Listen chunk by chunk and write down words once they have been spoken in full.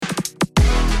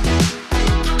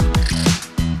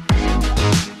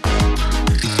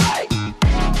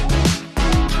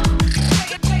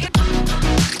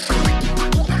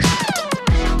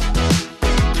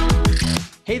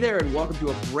welcome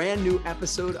to a brand new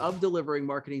episode of Delivering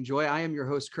Marketing Joy. I am your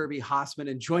host, Kirby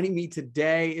Hasseman, and joining me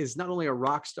today is not only a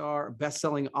rock star, a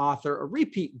best-selling author, a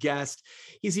repeat guest.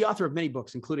 He's the author of many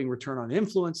books, including Return on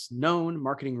Influence, Known,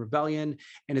 Marketing Rebellion,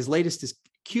 and his latest is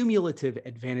Cumulative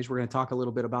Advantage. We're going to talk a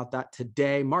little bit about that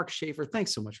today. Mark Schaefer,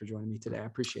 thanks so much for joining me today. I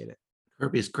appreciate it.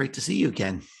 Kirby, it's great to see you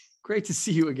again. Great to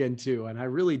see you again, too. And I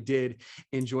really did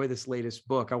enjoy this latest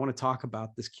book. I want to talk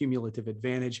about this cumulative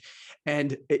advantage.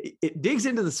 And it digs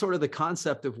into the sort of the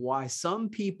concept of why some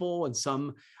people and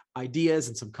some ideas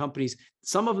and some companies,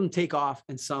 some of them take off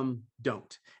and some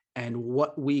don't, and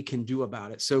what we can do about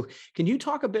it. So can you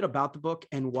talk a bit about the book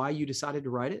and why you decided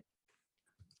to write it?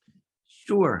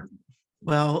 Sure.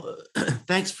 Well,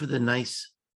 thanks for the nice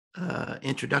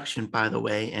introduction, by the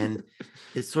way. And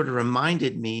it sort of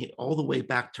reminded me all the way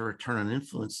back to Return on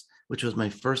Influence, which was my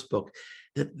first book,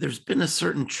 that there's been a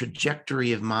certain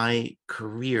trajectory of my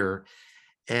career.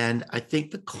 And I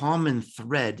think the common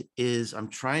thread is I'm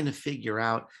trying to figure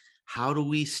out, how do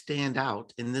we stand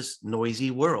out in this noisy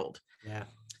world? Yeah.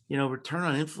 You know, Return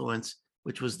on Influence,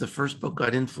 which was the first book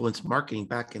on influence marketing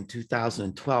back in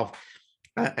 2012,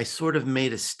 I sort of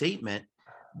made a statement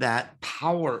that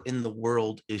power in the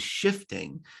world is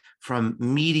shifting from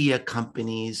media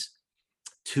companies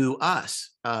to us,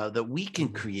 that we can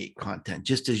create content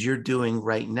just as you're doing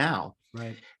right now.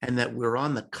 Right. And that we're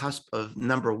on the cusp of,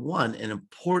 number one, an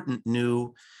important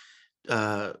new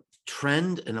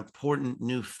trend, an important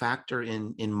new factor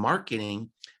in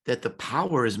marketing, that the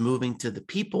power is moving to the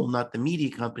people, not the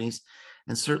media companies.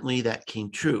 And certainly that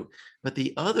came true. But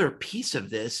the other piece of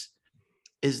this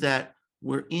is that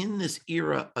we're in this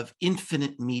era of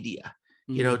infinite media.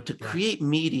 You know, to create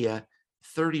media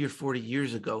 30 or 40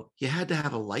 years ago, you had to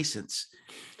have a license.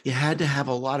 You had to have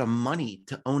a lot of money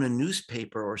to own a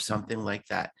newspaper or something like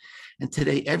that. And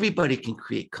today, everybody can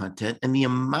create content, and the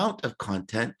amount of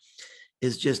content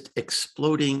is just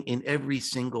exploding in every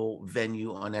single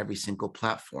venue on every single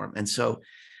platform. And so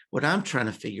what I'm trying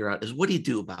to figure out is, what do you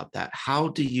do about that? How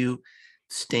do you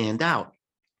stand out?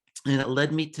 And it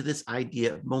led me to this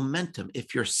idea of momentum.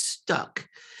 If you're stuck,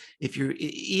 if you're,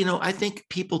 you know, I think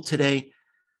people today,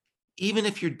 even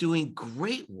if you're doing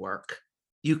great work,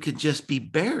 you could just be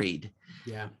buried.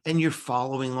 Yeah. And you're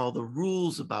following all the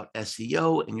rules about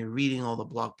SEO, and you're reading all the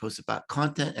blog posts about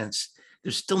content, and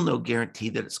there's still no guarantee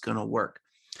that it's going to work.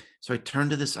 So I turned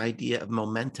to this idea of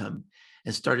momentum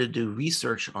and started to do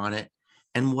research on it.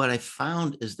 And what I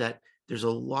found is that there's a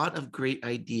lot of great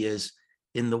ideas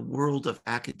in the world of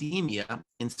academia,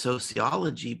 in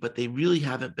sociology, but they really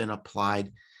haven't been applied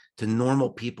to normal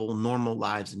people, normal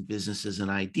lives and businesses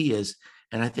and ideas.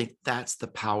 And I think that's the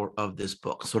power of this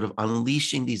book, sort of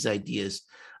unleashing these ideas,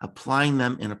 applying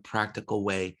them in a practical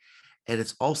way. And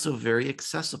it's also very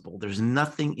accessible. There's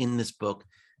nothing in this book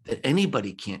that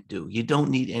anybody can't do. You don't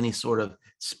need any sort of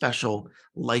special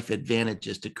life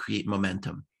advantages to create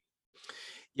momentum.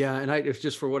 Yeah, and if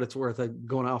just for what it's worth, I'm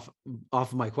going off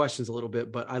of my questions a little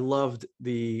bit, but I loved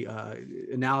the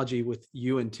analogy with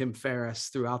you and Tim Ferriss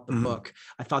throughout the book.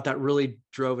 I thought that really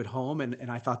drove it home,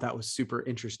 and I thought that was super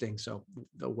interesting. So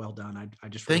well done. I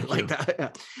just really like that. Yeah.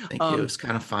 Thank you. It's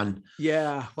kind of fun.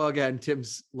 Yeah. Well, again,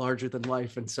 Tim's larger than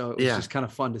life, and so it was just kind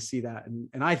of fun to see that.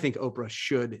 And I think Oprah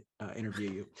should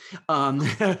interview you.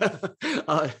 But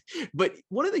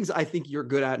one of the things I think you're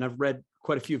good at, and I've read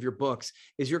quite a few of your books,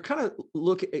 is you're kind of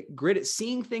great at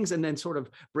seeing things and then sort of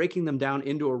breaking them down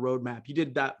into a roadmap. You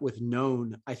did that with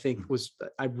Known, I think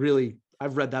I've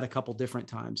read that a couple different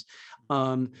times.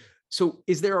 So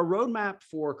is there a roadmap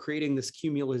for creating this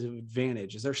cumulative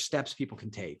advantage? Is there steps people can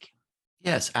take?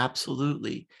 Yes,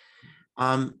 absolutely.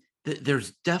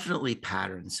 There's definitely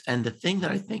patterns. And the thing that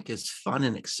I think is fun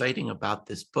and exciting about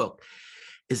this book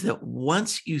is that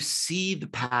once you see the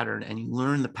pattern and you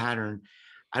learn the pattern,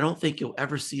 I don't think you'll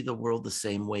ever see the world the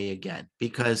same way again,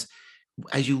 because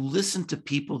as you listen to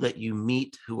people that you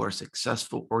meet who are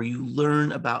successful, or you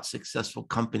learn about successful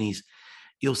companies,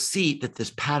 you'll see that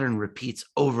this pattern repeats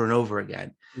over and over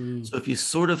again. So if you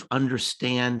sort of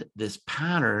understand this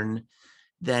pattern,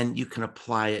 then you can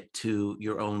apply it to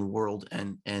your own world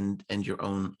and your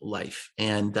own life.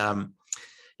 And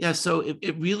so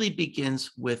it really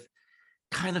begins with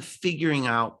kind of figuring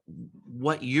out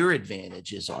what your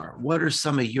advantages are. What are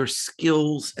some of your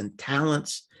skills and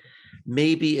talents?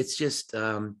 Maybe it's just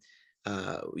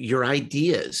your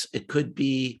ideas. It could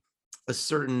be a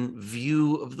certain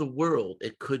view of the world.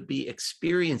 It could be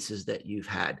experiences that you've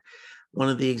had. One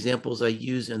of the examples I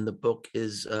use in the book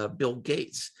is Bill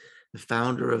Gates, the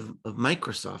founder of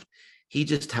Microsoft. He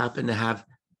just happened to have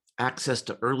access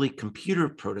to early computer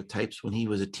prototypes when he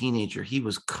was a teenager. He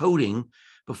was coding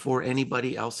before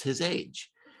anybody else his age.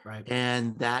 Right.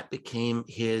 And that became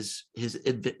his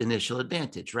initial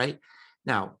advantage, right?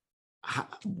 Now,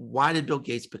 why did Bill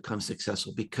Gates become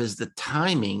successful? Because the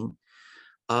timing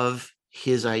of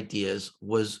his ideas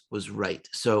was right.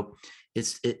 So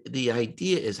the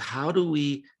idea is, how do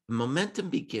we, momentum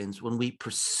begins when we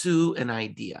pursue an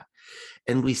idea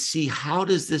and we see, how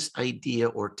does this idea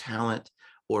or talent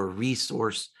or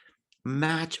resource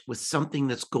match with something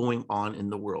that's going on in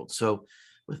the world? So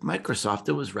with Microsoft,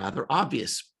 it was rather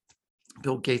obvious.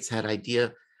 Bill Gates had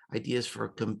ideas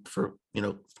for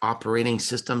operating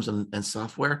systems and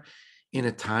software in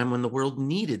a time when the world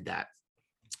needed that.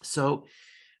 So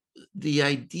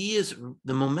the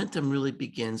momentum really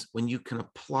begins when you can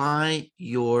apply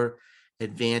your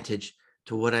advantage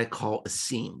to what I call a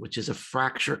seam, which is a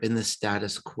fracture in the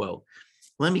status quo.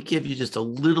 Let me give you just a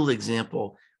little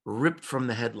example ripped from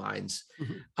the headlines.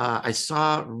 I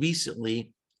saw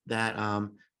recently that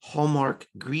Hallmark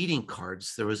greeting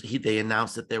cards, they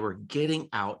announced that they were getting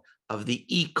out of the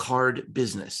e-card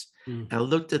business. And I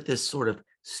looked at this sort of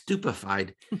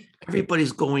stupefied.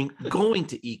 Everybody's going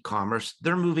to e-commerce.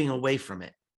 They're moving away from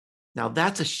it. Now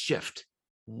that's a shift.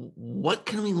 What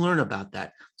can we learn about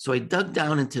that? So I dug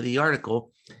down into the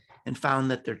article and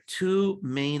found that there are two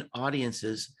main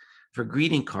audiences for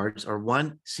greeting cards. Are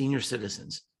one, senior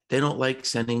citizens. They don't like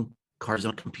sending cards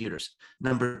on computers.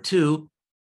 Number two,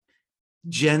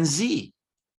 Gen Z.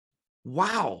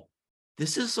 Wow,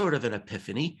 this is sort of an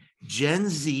epiphany. Gen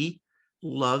Z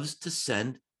loves to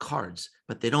send cards,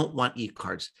 but they don't want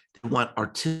e-cards. They want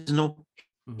artisanal,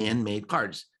 handmade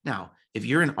cards. Now, if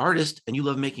you're an artist and you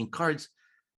love making cards,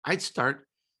 I'd start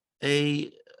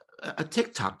a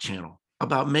TikTok channel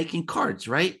about making cards,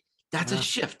 right? That's a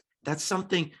shift. That's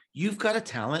something, you've got a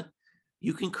talent.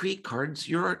 You can create cards.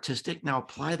 You're artistic. Now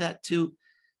apply that to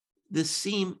this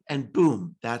seam and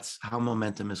boom, that's how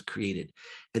momentum is created.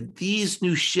 And these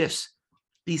new shifts,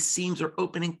 these seams are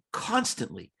opening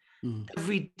constantly,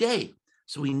 every day.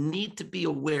 So we need to be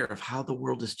aware of how the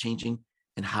world is changing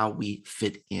and how we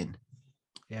fit in.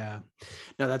 Yeah,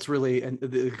 no, that's really, and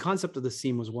the concept of the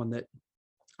seam was one that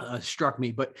struck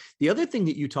me. But the other thing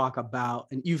that you talk about,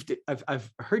 and I've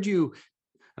heard you,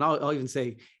 and I'll even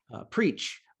say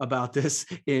preach about this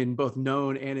in both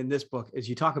Known and in this book, is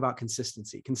you talk about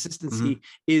consistency. Consistency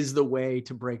is the way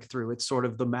to break through. It's sort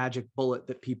of the magic bullet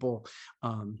that people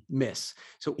miss.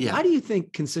 So why do you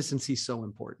think consistency is so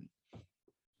important?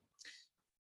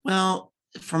 Well,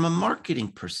 from a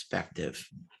marketing perspective,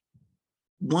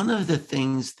 one of the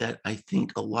things that I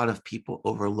think a lot of people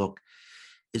overlook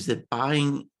is that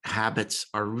buying habits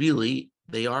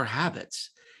they are habits.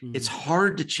 It's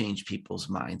hard to change people's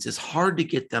minds. It's hard to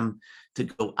get them to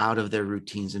go out of their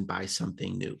routines and buy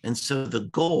something new. And so the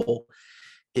goal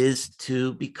is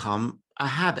to become a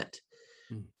habit.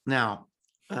 Now,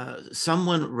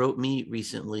 someone wrote me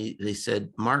recently, they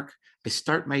said, Mark, I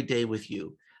start my day with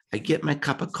you. I get my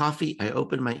cup of coffee. I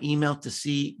open my email to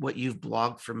see what you've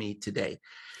blogged for me today.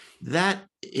 That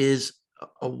is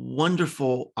a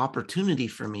wonderful opportunity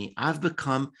for me. I've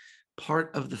become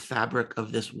part of the fabric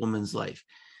of this woman's life.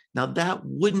 Now, that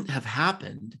wouldn't have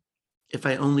happened if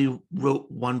I only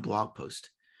wrote one blog post,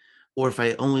 or if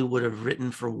I only would have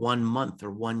written for 1 month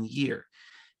or 1 year.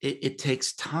 It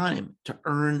takes time to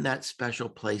earn that special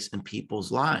place in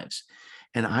people's lives.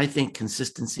 And I think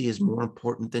consistency is more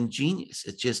important than genius.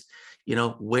 It's just,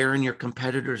 wearing your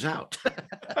competitors out.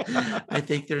 I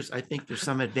think there's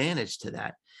some advantage to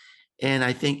that. And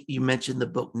I think you mentioned the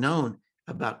book Known,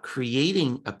 about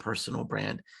creating a personal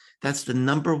brand. That's the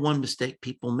number one mistake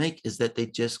people make, is that they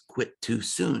just quit too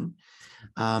soon.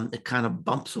 It kind of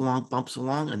bumps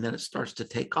along, and then it starts to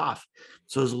take off.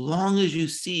 So as long as you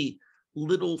see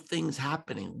little things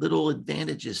happening, little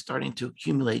advantages starting to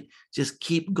accumulate, just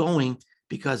keep going,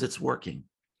 because it's working.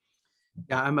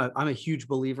 Yeah, I'm a huge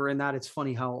believer in that. It's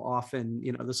funny how often,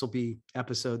 this will be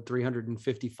episode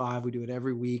 355. We do it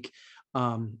every week.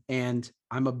 And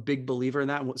I'm a big believer in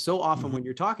that. And so often when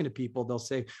you're talking to people, they'll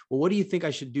say, well, what do you think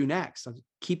I should do next?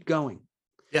 Keep going.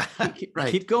 Yeah,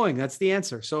 right. Keep going. That's the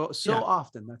answer. So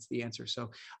often that's the answer.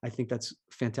 So I think that's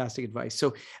fantastic advice.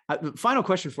 So final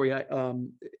question for you.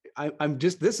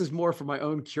 This is more for my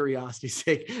own curiosity's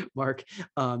sake, Mark.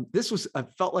 I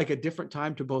felt like a different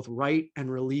time to both write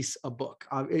and release a book,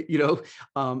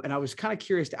 and I was kind of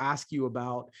curious to ask you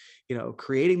about,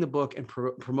 creating the book and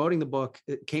promoting the book.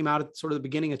 It came out at sort of the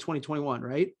beginning of 2021,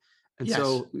 right? And yes.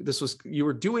 So you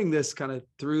were doing this kind of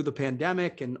through the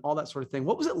pandemic and all that sort of thing.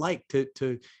 What was it like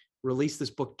to release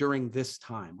this book during this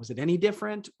time? Was it any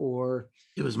different, or?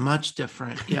 It was much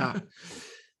different. Yeah.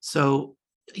 So,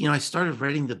 I started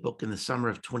writing the book in the summer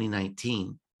of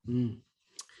 2019.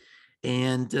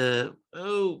 and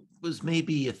was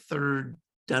maybe a third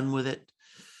done with it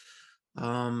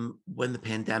when the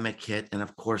pandemic hit. And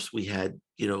of course, we had,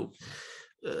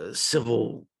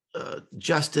 civil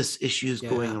justice issues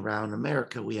going around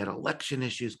America. We had election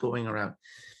issues going around.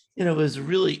 It was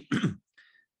really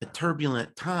a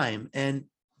turbulent time. And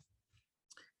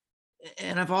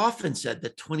I've often said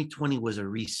that 2020 was a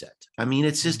reset. I mean,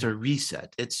 it's just a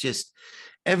reset. It's just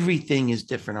everything is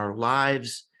different. Our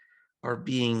lives are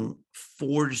being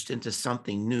forged into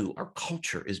something new. Our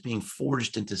culture is being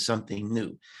forged into something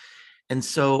new. And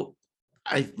so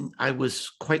I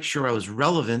was quite sure I was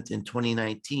relevant in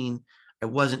 2019. I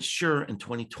wasn't sure in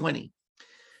 2020.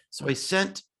 So I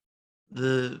sent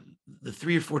the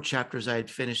 3 or 4 chapters I had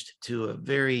finished to a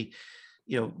very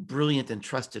brilliant and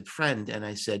trusted friend. And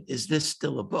I said, is this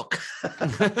still a book?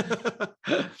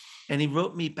 And he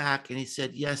wrote me back and he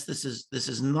said, yes, this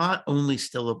is not only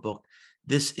still a book,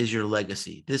 this is your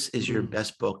legacy. This is your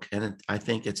best book. And I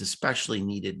think it's especially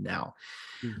needed now.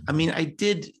 I mean, I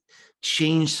did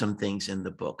change some things in the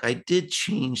book. I did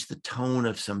change the tone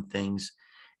of some things.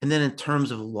 And then in terms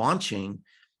of launching,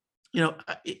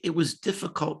 it was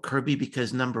difficult, Kirby,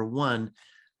 because number one,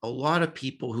 a lot of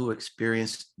people who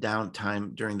experienced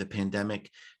downtime during the pandemic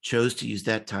chose to use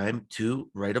that time to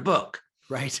write a book.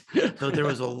 Right. So there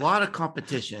was a lot of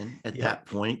competition at that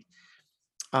point.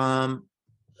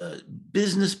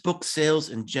 Business book sales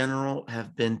in general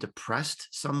have been depressed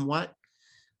somewhat.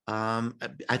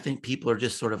 I think people are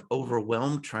just sort of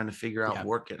overwhelmed trying to figure out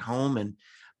work at home and,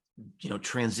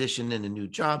 transition into new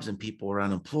jobs, and people are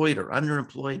unemployed or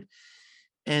underemployed.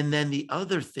 And then the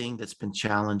other thing that's been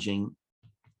challenging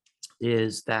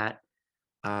is that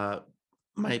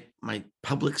my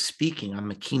public speaking, I'm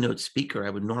a keynote speaker.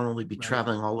 I would normally be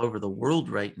traveling all over the world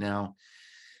right now.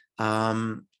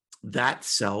 That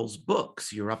sells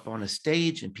books. You're up on a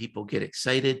stage and people get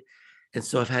excited. And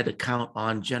so I've had to count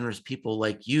on generous people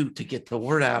like you to get the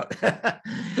word out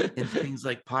in things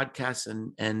like podcasts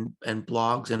and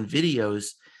blogs and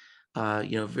videos.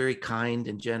 Very kind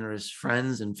and generous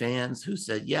friends and fans who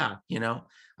said,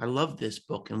 I love this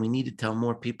book and we need to tell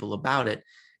more people about it.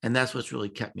 And that's what's really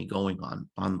kept me going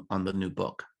on the new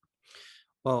book.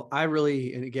 Well,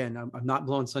 and again, I'm not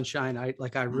blowing sunshine.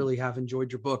 I really have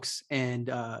enjoyed your books,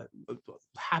 and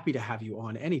happy to have you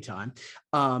on anytime.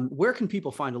 Where can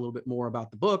people find a little bit more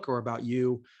about the book or about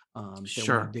you?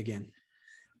 Sure. Dig in.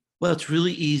 Well, it's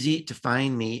really easy to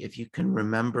find me if you can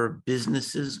remember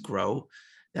Businesses Grow.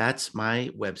 That's my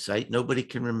website. Nobody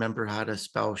can remember how to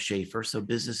spell Schaefer, so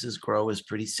Businesses Grow is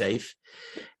pretty safe.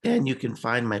 And you can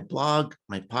find my blog,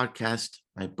 my podcast,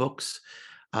 my books.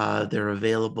 They're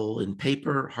available in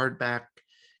paper, hardback,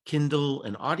 Kindle,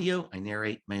 and audio. I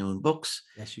narrate my own books.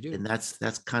 Yes, you do. And that's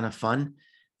kind of fun.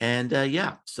 And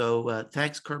so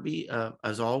thanks, Kirby,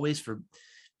 as always, for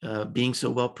being so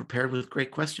well prepared with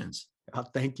great questions.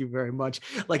 Thank you very much.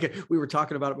 Like we were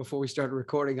talking about it before we started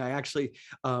recording, I actually,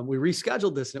 we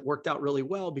rescheduled this and it worked out really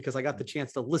well because I got the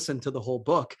chance to listen to the whole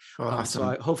book. Awesome.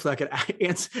 So hopefully I could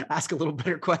ask a little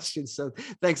better questions. So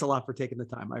thanks a lot for taking the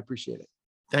time. I appreciate it.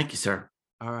 Thank you, sir.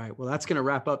 All right. Well, that's going to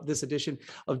wrap up this edition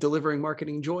of Delivering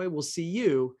Marketing Joy. We'll see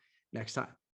you next time.